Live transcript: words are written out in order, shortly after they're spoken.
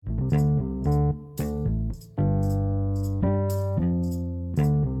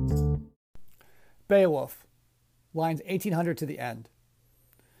Beowulf, lines 1800 to the end.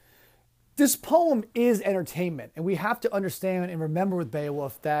 This poem is entertainment, and we have to understand and remember with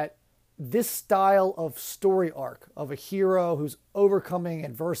Beowulf that this style of story arc of a hero who's overcoming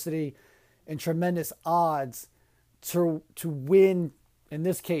adversity and tremendous odds to win, in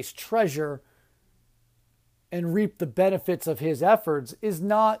this case, treasure and reap the benefits of his efforts is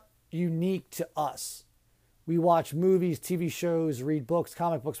not unique to us. We watch movies, TV shows, read books,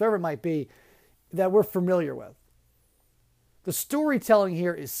 comic books, whatever it might be, that we're familiar with. The storytelling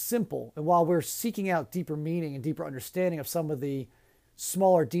here is simple, and while we're seeking out deeper meaning and deeper understanding of some of the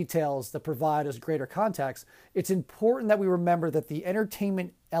smaller details that provide us greater context, it's important that we remember that the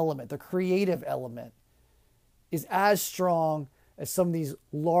entertainment element, the creative element, is as strong as some of these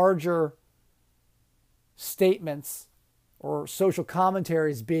larger statements or social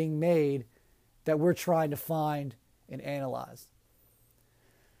commentaries being made that we're trying to find and analyze.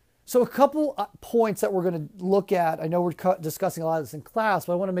 So a couple points that we're going to look at. I know we're discussing a lot of this in class,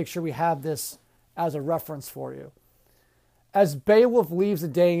 but I want to make sure we have this as a reference for you. As Beowulf leaves the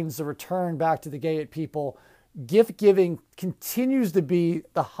Danes to return back to the Geat people, gift giving continues to be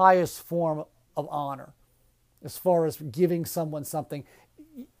the highest form of honor as far as giving someone something.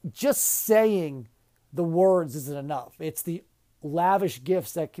 Just saying the words isn't enough. It's the lavish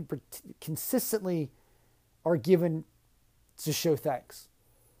gifts that consistently are given to show thanks.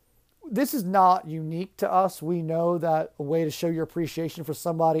 This is not unique to us. We know that a way to show your appreciation for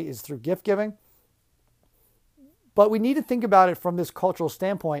somebody is through gift giving. But we need to think about it from this cultural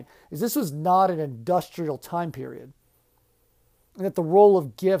standpoint, is this was not an industrial time period. And that the role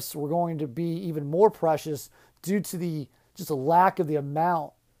of gifts were going to be even more precious due to just a lack of the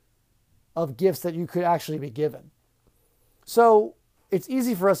amount of gifts that you could actually be given. So it's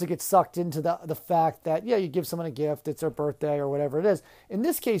easy for us to get sucked into the fact that, yeah, you give someone a gift, it's their birthday or whatever it is. In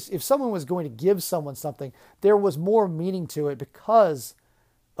this case, if someone was going to give someone something, there was more meaning to it because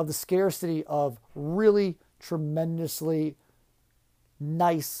of the scarcity of really tremendously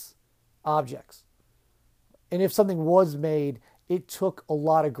nice objects. And if something was made, it took a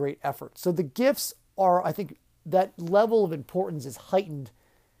lot of great effort. So the gifts are, I think, that level of importance is heightened.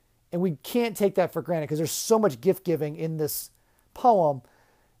 And we can't take that for granted because there's so much gift giving in this poem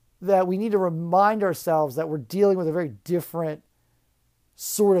that we need to remind ourselves that we're dealing with a very different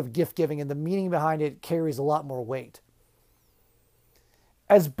sort of gift giving, and the meaning behind it carries a lot more weight.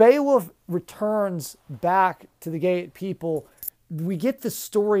 As Beowulf returns back to the Geat people, we get the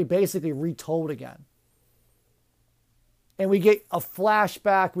story basically retold again. And we get a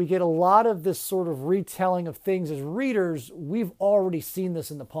flashback. We get a lot of this sort of retelling of things. As readers, we've already seen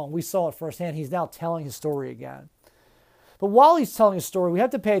this in the poem. We saw it firsthand. He's now telling his story again. But while he's telling his story, we have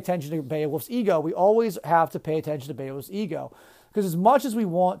to pay attention to Beowulf's ego. We always have to pay attention to Beowulf's ego. Because as much as we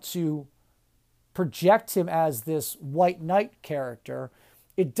want to project him as this white knight character,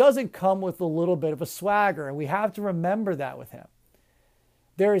 it doesn't come with a little bit of a swagger. And we have to remember that with him.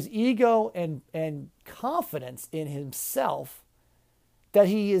 There is ego and confidence in himself that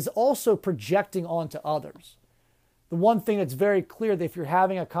he is also projecting onto others. The one thing that's very clear that if you're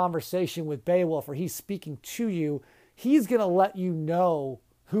having a conversation with Beowulf or he's speaking to you, he's going to let you know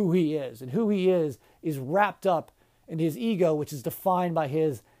who he is. And who he is wrapped up in his ego, which is defined by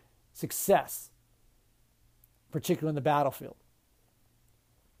his success, particularly in the battlefield.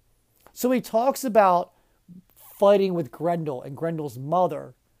 So he talks about fighting with Grendel and Grendel's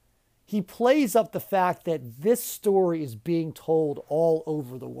mother. He plays up the fact that this story is being told all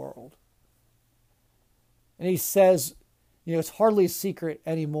over the world. And he says, it's hardly a secret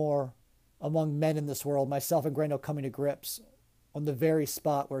anymore among men in this world, myself and Grendel coming to grips on the very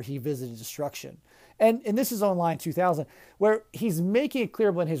spot where he visited destruction. And this is on line 2000, where he's making it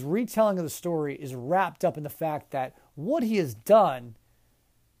clear when his retelling of the story is wrapped up in the fact that what he has done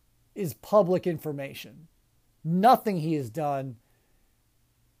is public information. Nothing he has done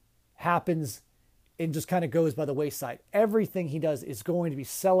happens and just kind of goes by the wayside. Everything he does is going to be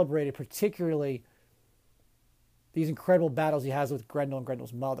celebrated, particularly these incredible battles he has with Grendel and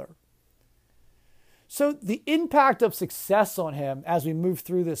Grendel's mother. So the impact of success on him as we move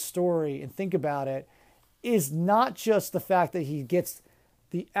through this story and think about it is not just the fact that he gets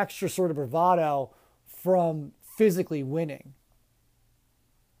the extra sort of bravado from physically winning.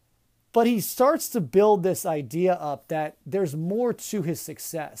 But he starts to build this idea up that there's more to his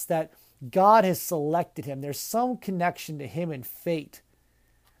success, that God has selected him. There's some connection to him and fate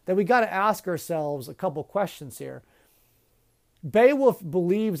that we got to ask ourselves a couple questions here. Beowulf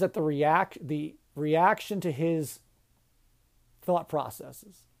believes that the reaction to his thought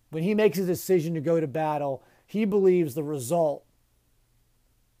processes When he makes a decision to go to battle, he believes the result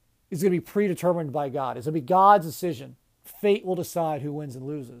is going to be predetermined by God. It's going to be God's decision. Fate will decide who wins and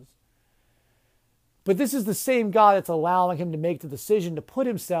loses. But this is the same God that's allowing him to make the decision to put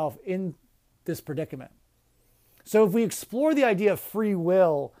himself in this predicament. So if we explore the idea of free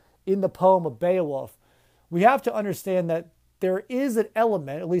will in the poem of Beowulf, we have to understand that there is an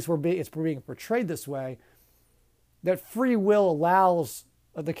element, at least it's being portrayed this way, that free will allows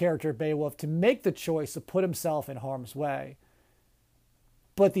the character of Beowulf to make the choice to put himself in harm's way.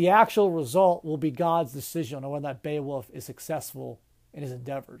 But the actual result will be God's decision on whether that Beowulf is successful in his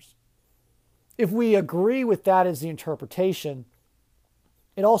endeavors. If we agree with that as the interpretation,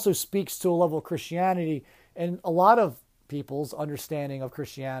 it also speaks to a level of Christianity and a lot of people's understanding of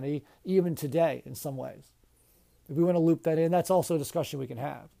Christianity, even today in some ways. If we want to loop that in, that's also a discussion we can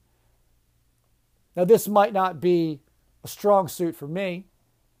have. Now, this might not be a strong suit for me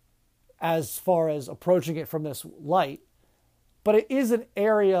as far as approaching it from this light, but it is an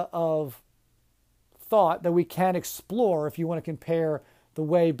area of thought that we can explore if you want to compare the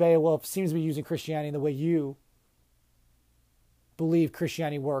way Beowulf seems to be using Christianity and the way you believe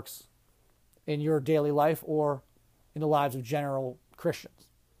Christianity works in your daily life or in the lives of general Christians.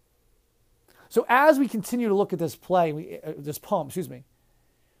 So as we continue to look at this poem, and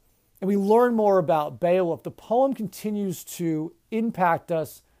we learn more about Beowulf, the poem continues to impact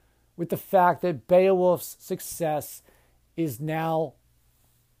us with the fact that Beowulf's success is now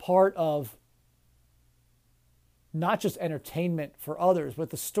part of not just entertainment for others, but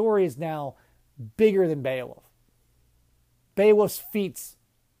the story is now bigger than Beowulf. Beowulf's feats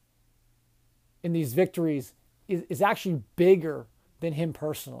in these victories is actually bigger than him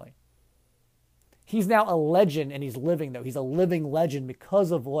personally. He's now a legend, and he's living, though. He's a living legend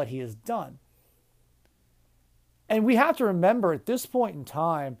because of what he has done. And we have to remember, at this point in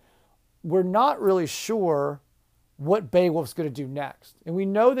time, we're not really sure what Beowulf's going to do next. And we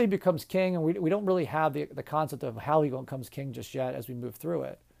know that he becomes king, and we don't really have the concept of how he becomes king just yet as we move through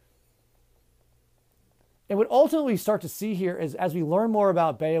it. And what ultimately we start to see here is, as we learn more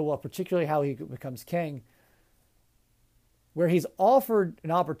about Beowulf, particularly how he becomes king, where he's offered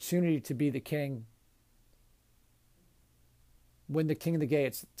an opportunity to be the king when the king of the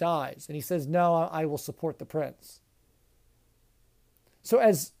Geats dies. And he says, no, I will support the prince. So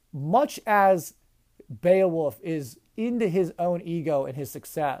as much as Beowulf is into his own ego and his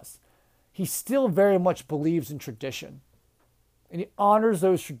success, he still very much believes in tradition. And he honors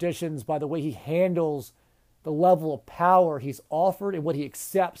those traditions by the way he handles the level of power he's offered and what he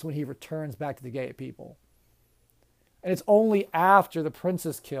accepts when he returns back to the Geat people. And it's only after the prince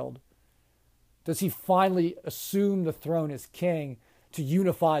is killed does he finally assume the throne as king to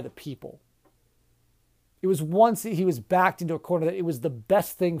unify the people. It was once he was backed into a corner that it was the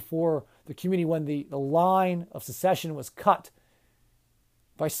best thing for the community when the line of secession was cut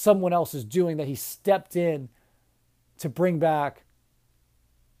by someone else's doing, that he stepped in to bring back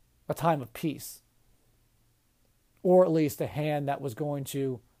a time of peace, or at least a hand that was going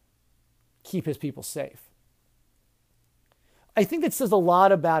to keep his people safe. I think that says a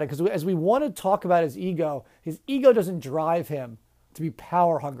lot about it, because as we want to talk about his ego doesn't drive him to be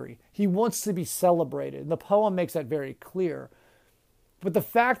power hungry. He wants to be celebrated. And the poem makes that very clear. But the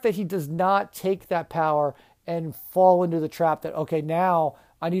fact that he does not take that power and fall into the trap that, okay, now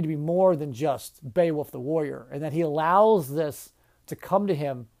I need to be more than just Beowulf the warrior, and that he allows this to come to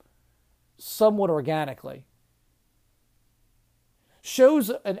him somewhat organically,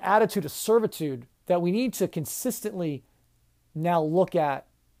 shows an attitude of servitude that we need to consistently now look at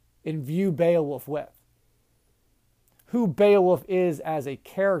and view Beowulf with. Who Beowulf is as a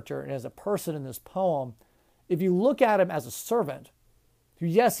character and as a person in this poem, if you look at him as a servant, who,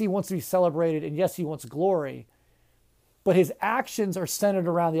 yes, he wants to be celebrated, and yes, he wants glory, but his actions are centered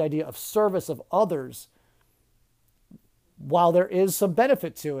around the idea of service of others. While there is some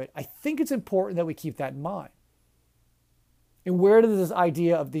benefit to it, I think it's important that we keep that in mind. And where does this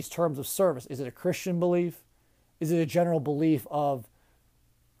idea of these terms of service? Is it a Christian belief? Is it a general belief of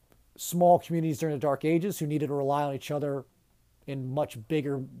small communities during the Dark Ages who needed to rely on each other in much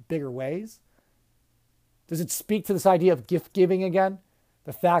bigger ways? Does it speak to this idea of gift giving again?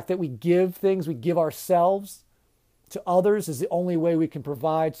 The fact that we give things, we give ourselves to others is the only way we can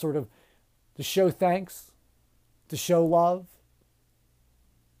provide sort of to show thanks, to show love,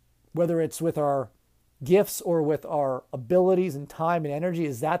 whether it's with our gifts or with our abilities and time and energy.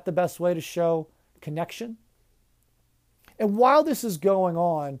 Is that the best way to show connection? And while this is going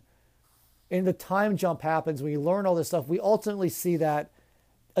on, and the time jump happens, we learn all this stuff, we ultimately see that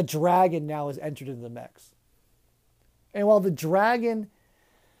a dragon now has entered into the mix. And while the dragon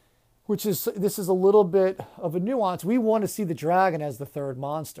This is a little bit of a nuance. We want to see the dragon as the third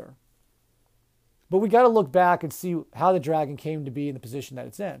monster. But we got to look back and see how the dragon came to be in the position that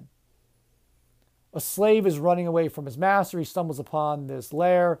it's in. A slave is running away from his master. He stumbles upon this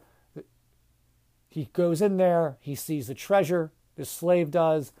lair. He goes in there. He sees the treasure. This slave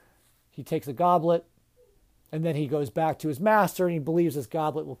does. He takes a goblet. And then he goes back to his master, and he believes this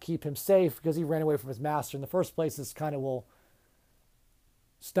goblet will keep him safe because he ran away from his master in the first place. This kind of will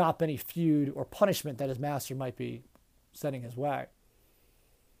stop any feud or punishment that his master might be sending his way.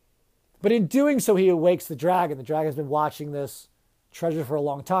 But in doing so, he awakes the dragon. The dragon's been watching this treasure for a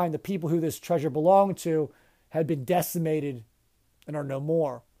long time. The people who this treasure belonged to had been decimated and are no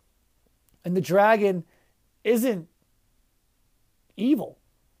more. And the dragon isn't evil.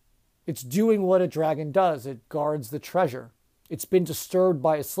 It's doing what a dragon does. It guards the treasure. It's been disturbed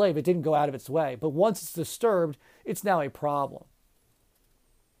by a slave. It didn't go out of its way. But once it's disturbed, it's now a problem.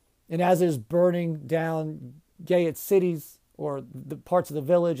 And as it is burning down Gayet cities or the parts of the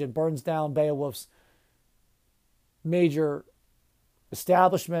village, and burns down Beowulf's major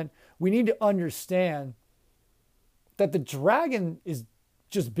establishment, we need to understand that the dragon is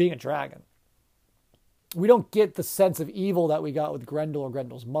just being a dragon. We don't get the sense of evil that we got with Grendel or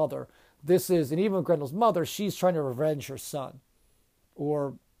Grendel's mother. And even with Grendel's mother, she's trying to revenge her son.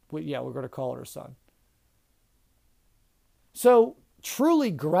 Or, yeah, we're going to call it her son. So,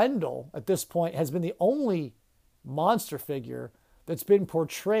 truly, Grendel, at this point, has been the only monster figure that's been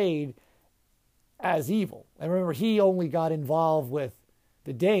portrayed as evil. And remember, he only got involved with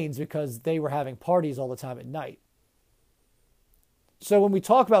the Danes because they were having parties all the time at night. So when we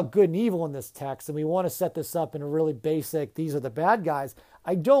talk about good and evil in this text, and we want to set this up in a really basic, these are the bad guys,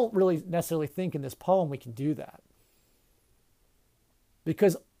 I don't really necessarily think in this poem we can do that.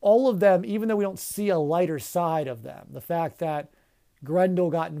 Because all of them, even though we don't see a lighter side of them, the fact that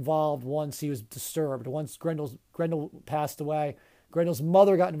Grendel got involved once he was disturbed, once Grendel passed away, Grendel's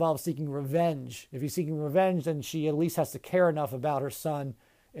mother got involved seeking revenge. If he's seeking revenge, then she at least has to care enough about her son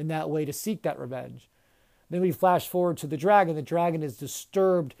in that way to seek that revenge. Then we flash forward to the dragon. The dragon is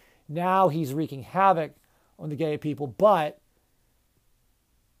disturbed. Now he's wreaking havoc on the Gay people, but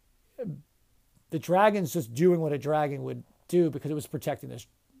the dragon's just doing what a dragon would do because it was protecting this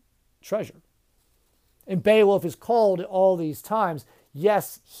treasure. And Beowulf is called all these times.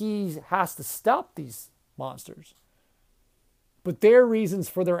 Yes, he has to stop these monsters, but their reasons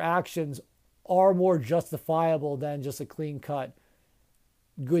for their actions are more justifiable than just a clean-cut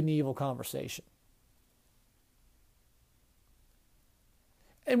good and evil conversation.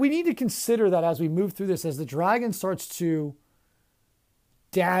 And we need to consider that as we move through this, as the dragon starts to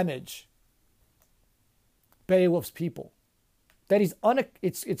damage Beowulf's people, that it's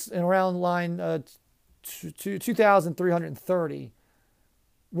around line 2330.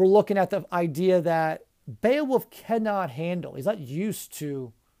 We're looking at the idea that Beowulf cannot handle. He's not used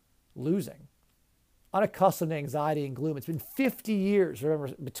to losing, unaccustomed to anxiety and gloom. It's been 50 years,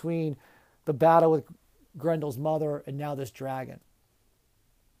 remember, between the battle with Grendel's mother and now this dragon.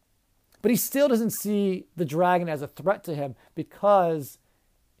 But he still doesn't see the dragon as a threat to him because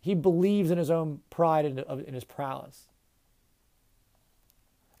he believes in his own pride and in his prowess.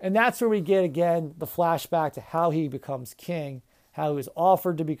 And that's where we get, again, the flashback to how he becomes king, how he was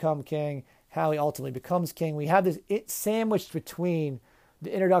offered to become king, how he ultimately becomes king. We have this sandwiched between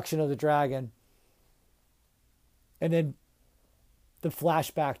the introduction of the dragon and then the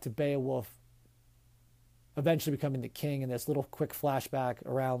flashback to Beowulf eventually becoming the king, and this little quick flashback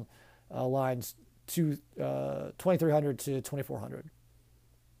around lines 2300 to 2400.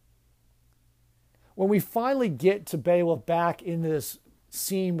 When we finally get to Beowulf back in this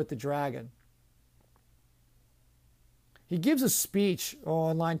scene with the dragon, he gives a speech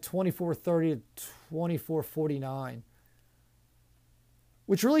on line 2430 to 2449,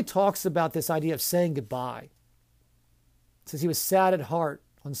 which really talks about this idea of saying goodbye. It says he was sad at heart,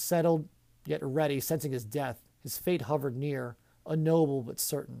 unsettled yet ready, sensing his death. His fate hovered near, unknowable but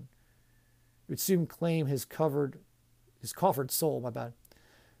certain. It would soon claim his coffered soul,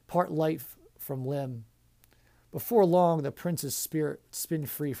 part life from limb. Before long, the prince's spirit would spin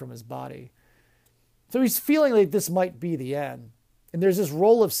free from his body. So he's feeling like this might be the end. And there's this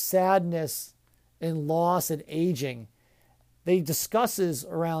role of sadness and loss and aging that he discusses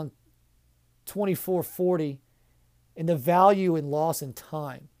around 2440 and the value in loss and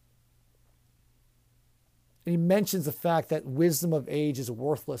time. And he mentions the fact that wisdom of age is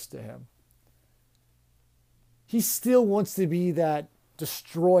worthless to him. He still wants to be that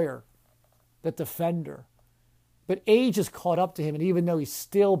destroyer, that defender. But age has caught up to him, and even though he's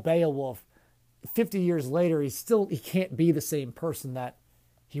still Beowulf, 50 years later, he can't be the same person that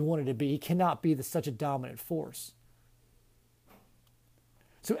he wanted to be. He cannot be such a dominant force.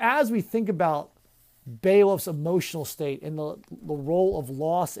 So as we think about Beowulf's emotional state and the role of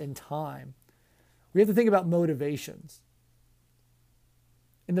loss and time, we have to think about motivations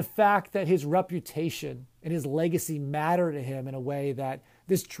and the fact that his reputation and his legacy matter to him in a way that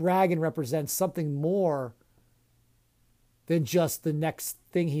this dragon represents something more than just the next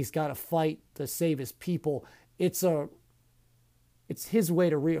thing he's got to fight to save his people. It's his way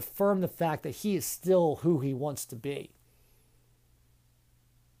to reaffirm the fact that he is still who he wants to be.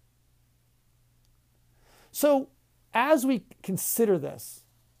 So as we consider this,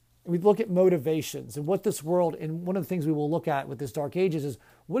 we look at motivations and what this world, and one of the things we will look at with this Dark Ages is,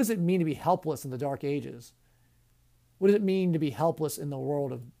 what does it mean to be helpless in the Dark Ages? What does it mean to be helpless in the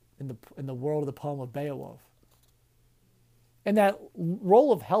world of the poem of Beowulf? And that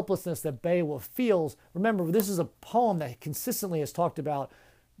role of helplessness that Beowulf feels, remember, this is a poem that consistently has talked about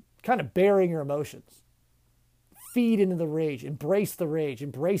kind of bearing your emotions. Feed into the rage, embrace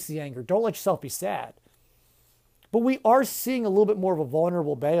the anger. Don't let yourself be sad. But we are seeing a little bit more of a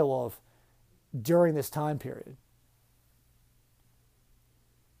vulnerable Beowulf during this time period.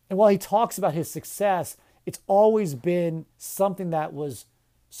 And while he talks about his success, it's always been something that was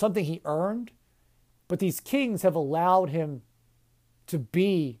something he earned, but these kings have allowed him to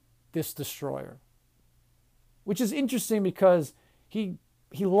be this destroyer. Which is interesting because he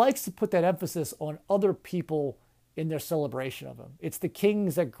likes to put that emphasis on other people in their celebration of him. It's the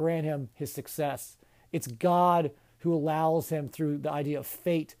kings that grant him his success. It's God who allows him, through the idea of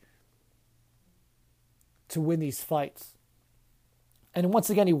fate, to win these fights. And once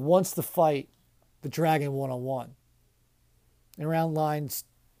again, he wants to fight the dragon one-on-one. And around lines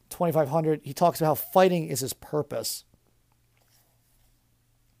 2500, he talks about how fighting is his purpose.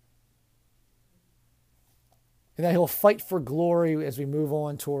 And that he'll fight for glory as we move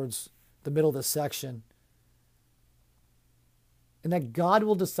on towards the middle of this section. And that God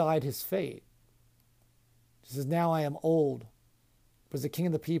will decide his fate. He says, now I am old, but as the king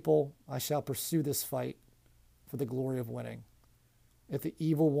of the people, I shall pursue this fight for the glory of winning. If the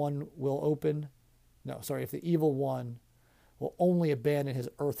evil one will only abandon his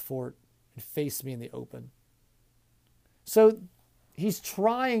earth fort and face me in the open. So he's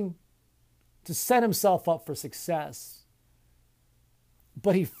trying to set himself up for success,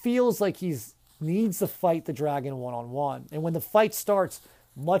 but he feels like he needs to fight the dragon one-on-one. And when the fight starts,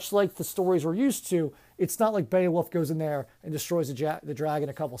 much like the stories we're used to, it's not like Beowulf goes in there and destroys the dragon in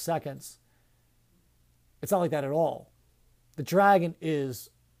a couple seconds. It's not like that at all. The dragon is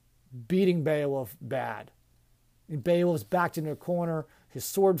beating Beowulf bad. And Beowulf's backed into a corner. His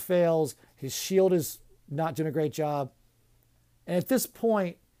sword fails. His shield is not doing a great job. And at this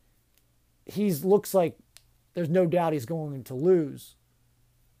point, he looks like there's no doubt he's going to lose.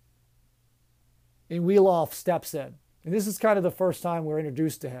 And Wiglaf steps in. And this is kind of the first time we're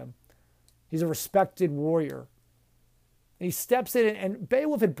introduced to him. He's a respected warrior. And he steps in, and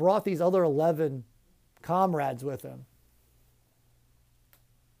Beowulf had brought these other 11 comrades with him.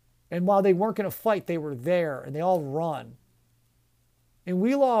 And while they weren't going to fight, they were there, and they all run. And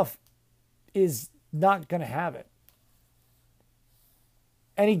Wiglaf is not going to have it.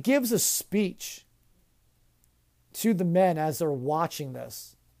 And he gives a speech to the men as they're watching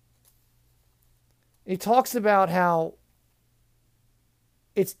this. He talks about how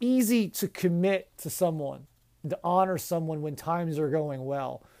it's easy to commit to someone, to honor someone when times are going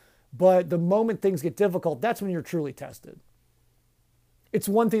well. But the moment things get difficult, that's when you're truly tested. It's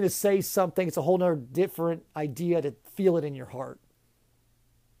one thing to say something. It's a whole other different idea to feel it in your heart.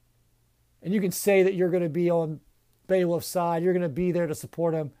 And you can say that you're going to be on Beowulf's side. You're going to be there to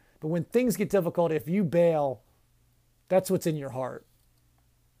support him. But when things get difficult, if you bail, that's what's in your heart.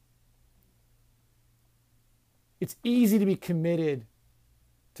 It's easy to be committed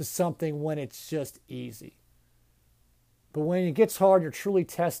to something when it's just easy. But when it gets hard, you're truly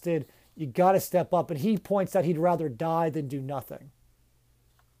tested. You got to step up. And he points out he'd rather die than do nothing.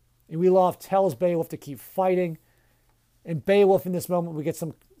 And Wiglaf tells Beowulf to keep fighting. And Beowulf, in this moment, we get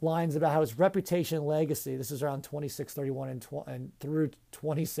some lines about how his reputation and legacy, this is around 2631 and through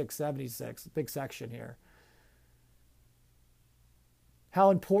 2676, big section here,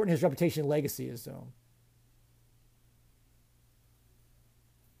 how important his reputation and legacy is to him.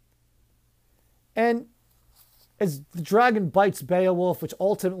 And as the dragon bites Beowulf, which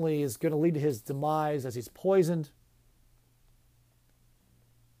ultimately is going to lead to his demise as he's poisoned,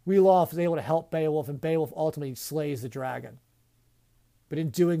 Wiglaf is able to help Beowulf, and Beowulf ultimately slays the dragon. But in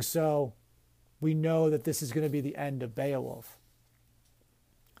doing so, we know that this is going to be the end of Beowulf.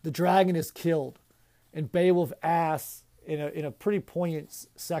 The dragon is killed, and Beowulf asks in a pretty poignant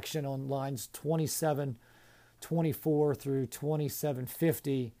section on lines 2724 through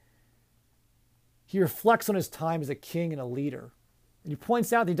 2750. He reflects on his time as a king and a leader. And he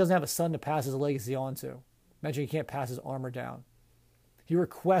points out that he doesn't have a son to pass his legacy on to. Imagine he can't pass his armor down. He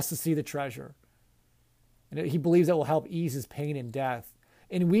requests to see the treasure. And he believes that will help ease his pain and death.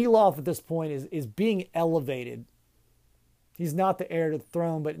 And Wiglaf at this point is being elevated. He's not the heir to the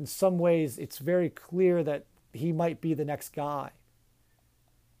throne, but in some ways it's very clear that he might be the next guy.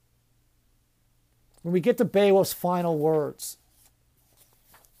 When we get to Beowulf's final words,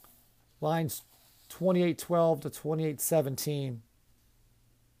 lines 28:12 to 28:17,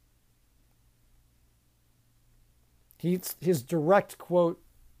 his direct quote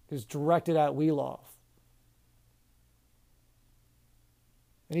is directed at Wiglaf.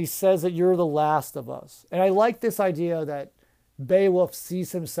 And he says that you're the last of us. And I like this idea that Beowulf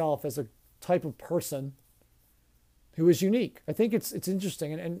sees himself as a type of person who is unique. I think it's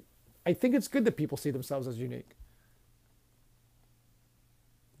interesting. And I think it's good that people see themselves as unique.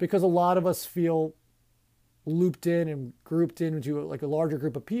 Because a lot of us feel looped in and grouped into like a larger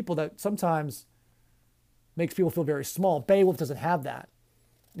group of people that sometimes makes people feel very small. Beowulf doesn't have that.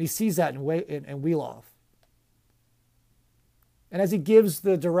 And he sees that in Wiglaf. And as he gives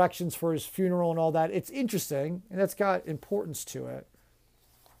the directions for his funeral and all that, it's interesting, and that's got importance to it.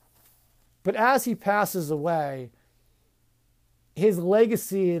 But as he passes away, his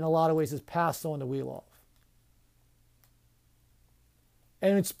legacy in a lot of ways is passed on to Wiglaf.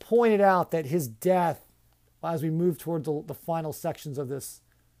 And it's pointed out that his death, as we move toward the final sections of this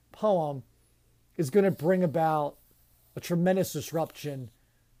poem, is going to bring about a tremendous disruption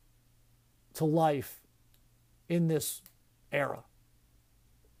to life in this era.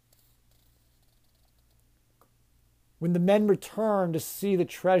 When the men return to see the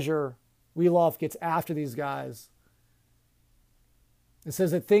treasure, Wiglaf gets after these guys. It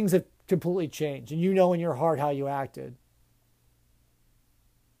says that things have completely changed, and you know in your heart how you acted.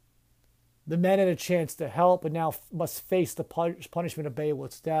 The men had a chance to help, but now must face the punishment of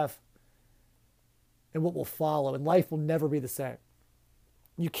Beowulf's death and what will follow, and life will never be the same.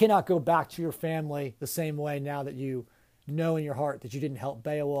 You cannot go back to your family the same way now that you know in your heart that you didn't help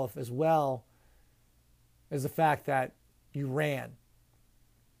Beowulf, as well as the fact that you ran.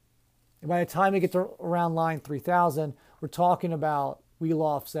 And by the time we get to around line 3000, we're talking about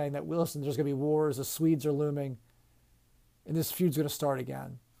Wiglaf saying that, listen, there's going to be wars, the Swedes are looming, and this feud's going to start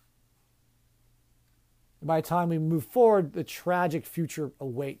again. And by the time we move forward, the tragic future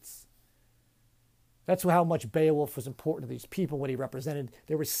awaits. That's how much Beowulf was important to these people, what he represented.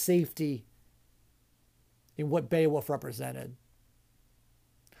 There was safety in what Beowulf represented.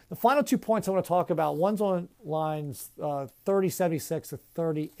 The final 2 points I want to talk about, one's on lines 3076 to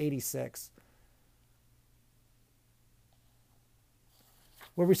 3086,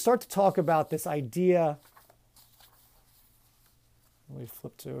 where we start to talk about this idea. Let me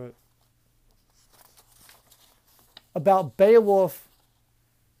flip to it. About Beowulf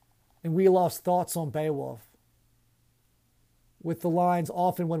and Wiglaf's thoughts on Beowulf. With the lines,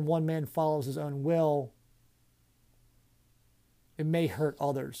 often when one man follows his own will, it may hurt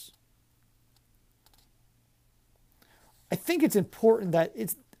others. I think it's important that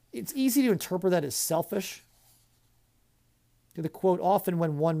it's easy to interpret that as selfish. The quote, often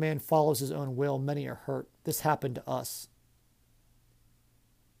when one man follows his own will, many are hurt. This happened to us.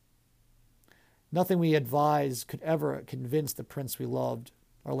 Nothing we advise could ever convince the prince we loved,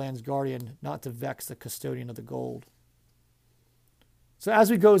 our land's guardian, not to vex the custodian of the gold. So as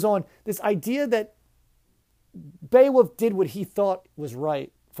we goes on, this idea that Beowulf did what he thought was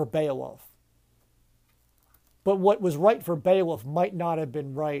right for Beowulf. But what was right for Beowulf might not have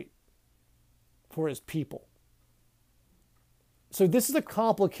been right for his people. So this is a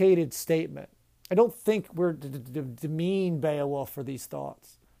complicated statement. I don't think we're to demean Beowulf for these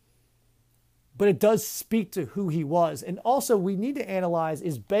thoughts. But it does speak to who he was. And also we need to analyze,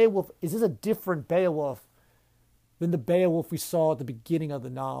 is this a different Beowulf than the Beowulf we saw at the beginning of the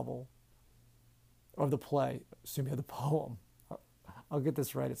novel? Of the play, assuming the poem. I'll get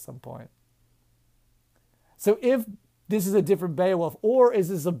this right at some point. So if this is a different Beowulf, or is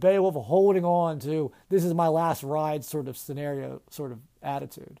this a Beowulf holding on to, this is my last ride sort of scenario, sort of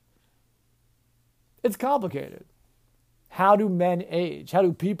attitude? It's complicated. How do men age? How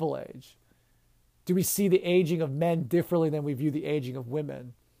do people age? Do we see the aging of men differently than we view the aging of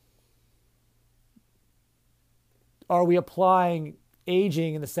women? Are we applying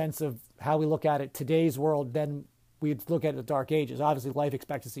aging in the sense of how we look at it today's world than we'd look at the Dark Ages? Obviously, life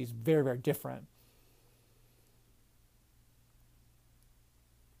expectancy is very, very different.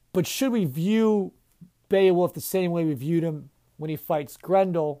 But should we view Beowulf the same way we viewed him when he fights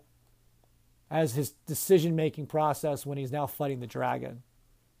Grendel, as his decision-making process when he's now fighting the dragon.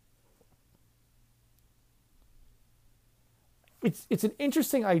 It's an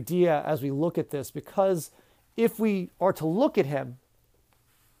interesting idea as we look at this, because if we are to look at him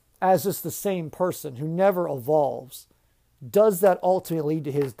as just the same person who never evolves, does that ultimately lead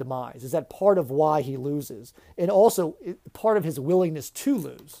to his demise? Is that part of why he loses? And also part of his willingness to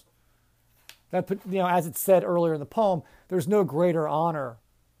lose? That, as it said earlier in the poem, there's no greater honor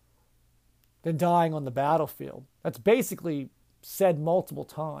than dying on the battlefield. That's basically said multiple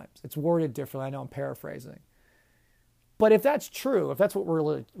times. It's worded differently. I know I'm paraphrasing. But if that's true, if that's what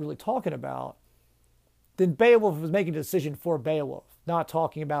we're really talking about, then Beowulf was making a decision for Beowulf, not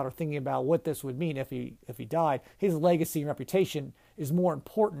talking about or thinking about what this would mean if he died. His legacy and reputation is more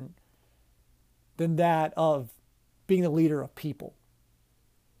important than that of being the leader of people,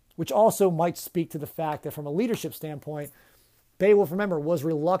 which also might speak to the fact that from a leadership standpoint, Beowulf, remember, was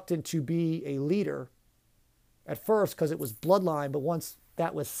reluctant to be a leader at first because it was bloodline, but once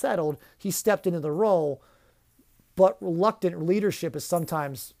that was settled, he stepped into the role. But reluctant leadership is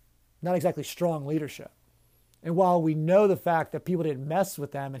sometimes not exactly strong leadership. And while we know the fact that people didn't mess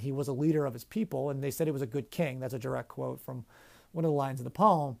with them and he was a leader of his people, and they said he was a good king, that's a direct quote from one of the lines of the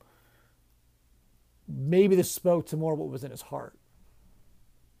poem, maybe this spoke to more what was in his heart.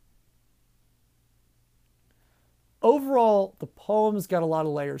 Overall, the poem's got a lot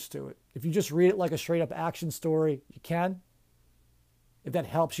of layers to it. If you just read it like a straight up action story, you can. If that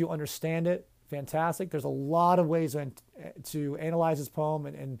helps you understand it, fantastic. There's a lot of ways to analyze this poem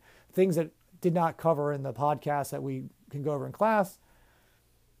and things that did not cover in the podcast that we can go over in class.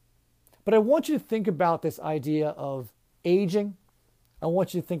 But I want you to think about this idea of aging. I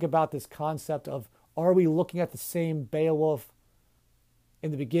want you to think about this concept of, are we looking at the same Beowulf in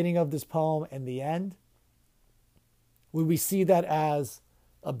the beginning of this poem and the end? Would we see that as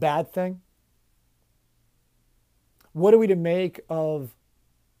a bad thing? What are we to make of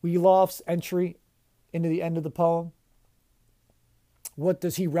Wiglaf's entry into the end of the poem? What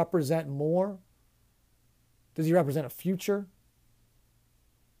does he represent more? Does he represent a future?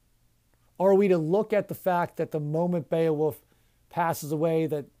 Are we to look at the fact that the moment Beowulf passes away,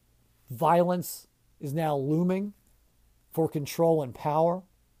 that violence is now looming for control and power?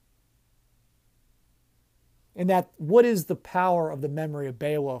 And that, what is the power of the memory of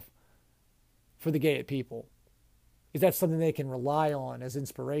Beowulf for the Geat people? Is that something they can rely on as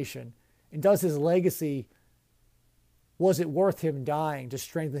inspiration? And does his legacy, was it worth him dying to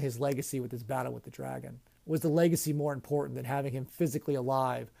strengthen his legacy with his battle with the dragon? Was the legacy more important than having him physically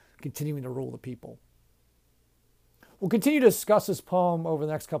alive, continuing to rule the people? We'll continue to discuss this poem over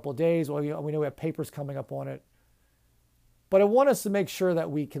the next couple of days. We know we have papers coming up on it. But I want us to make sure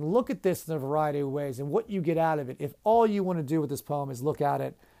that we can look at this in a variety of ways and what you get out of it. If all you want to do with this poem is look at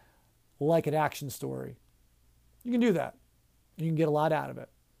it like an action story, you can do that. You can get a lot out of it.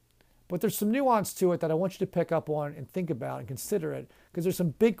 But there's some nuance to it that I want you to pick up on and think about and consider it, because there's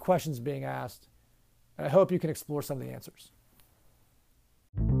some big questions being asked, and I hope you can explore some of the answers.